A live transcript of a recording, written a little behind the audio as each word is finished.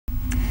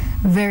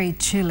Very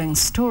chilling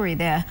story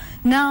there.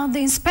 Now, the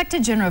Inspector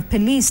General of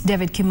Police,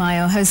 David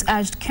Kimaiyo, has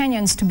urged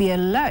Kenyans to be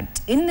alert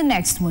in the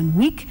next 1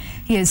 week.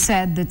 He has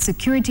said that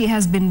security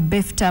has been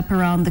beefed up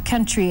around the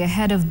country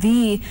ahead of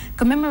the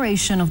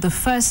commemoration of the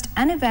first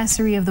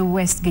anniversary of the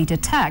Westgate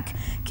attack.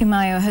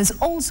 Kimaiyo has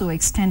also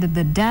extended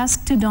the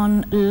dusk to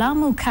dawn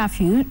Lamu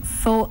curfew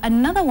for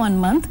another 1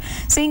 month,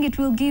 saying it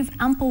will give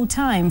ample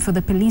time for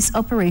the police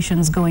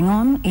operations going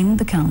on in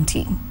the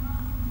county.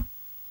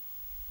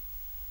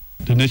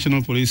 The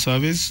National Police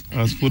Service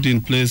has put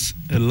in place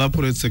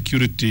elaborate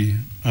security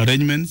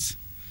arrangements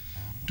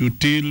to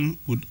deal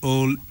with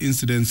all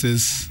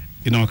incidences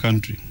in our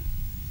country.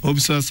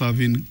 Officers have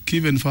been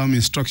given firm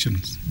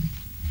instructions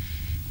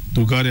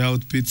to carry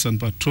out pits and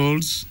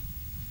patrols,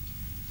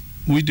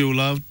 which they will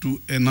have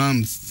to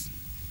enhance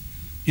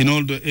in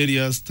all the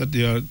areas that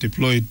they are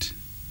deployed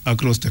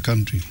across the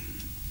country.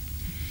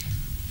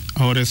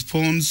 Our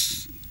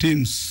response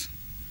teams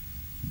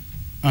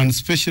and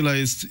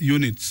specialized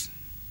units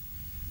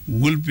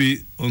will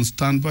be on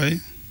standby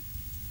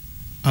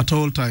at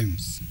all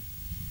times,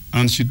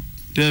 and should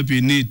there be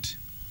need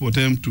for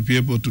them to be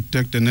able to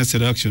take the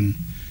necessary action,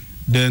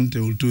 then they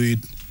will do it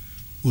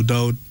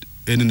without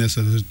any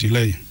necessary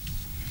delay.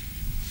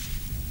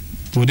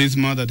 For this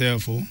matter,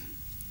 therefore,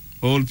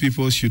 all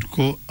people should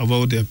go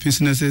about their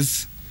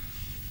businesses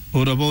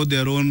or about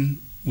their own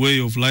way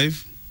of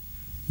life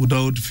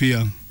without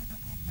fear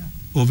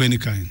of any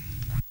kind.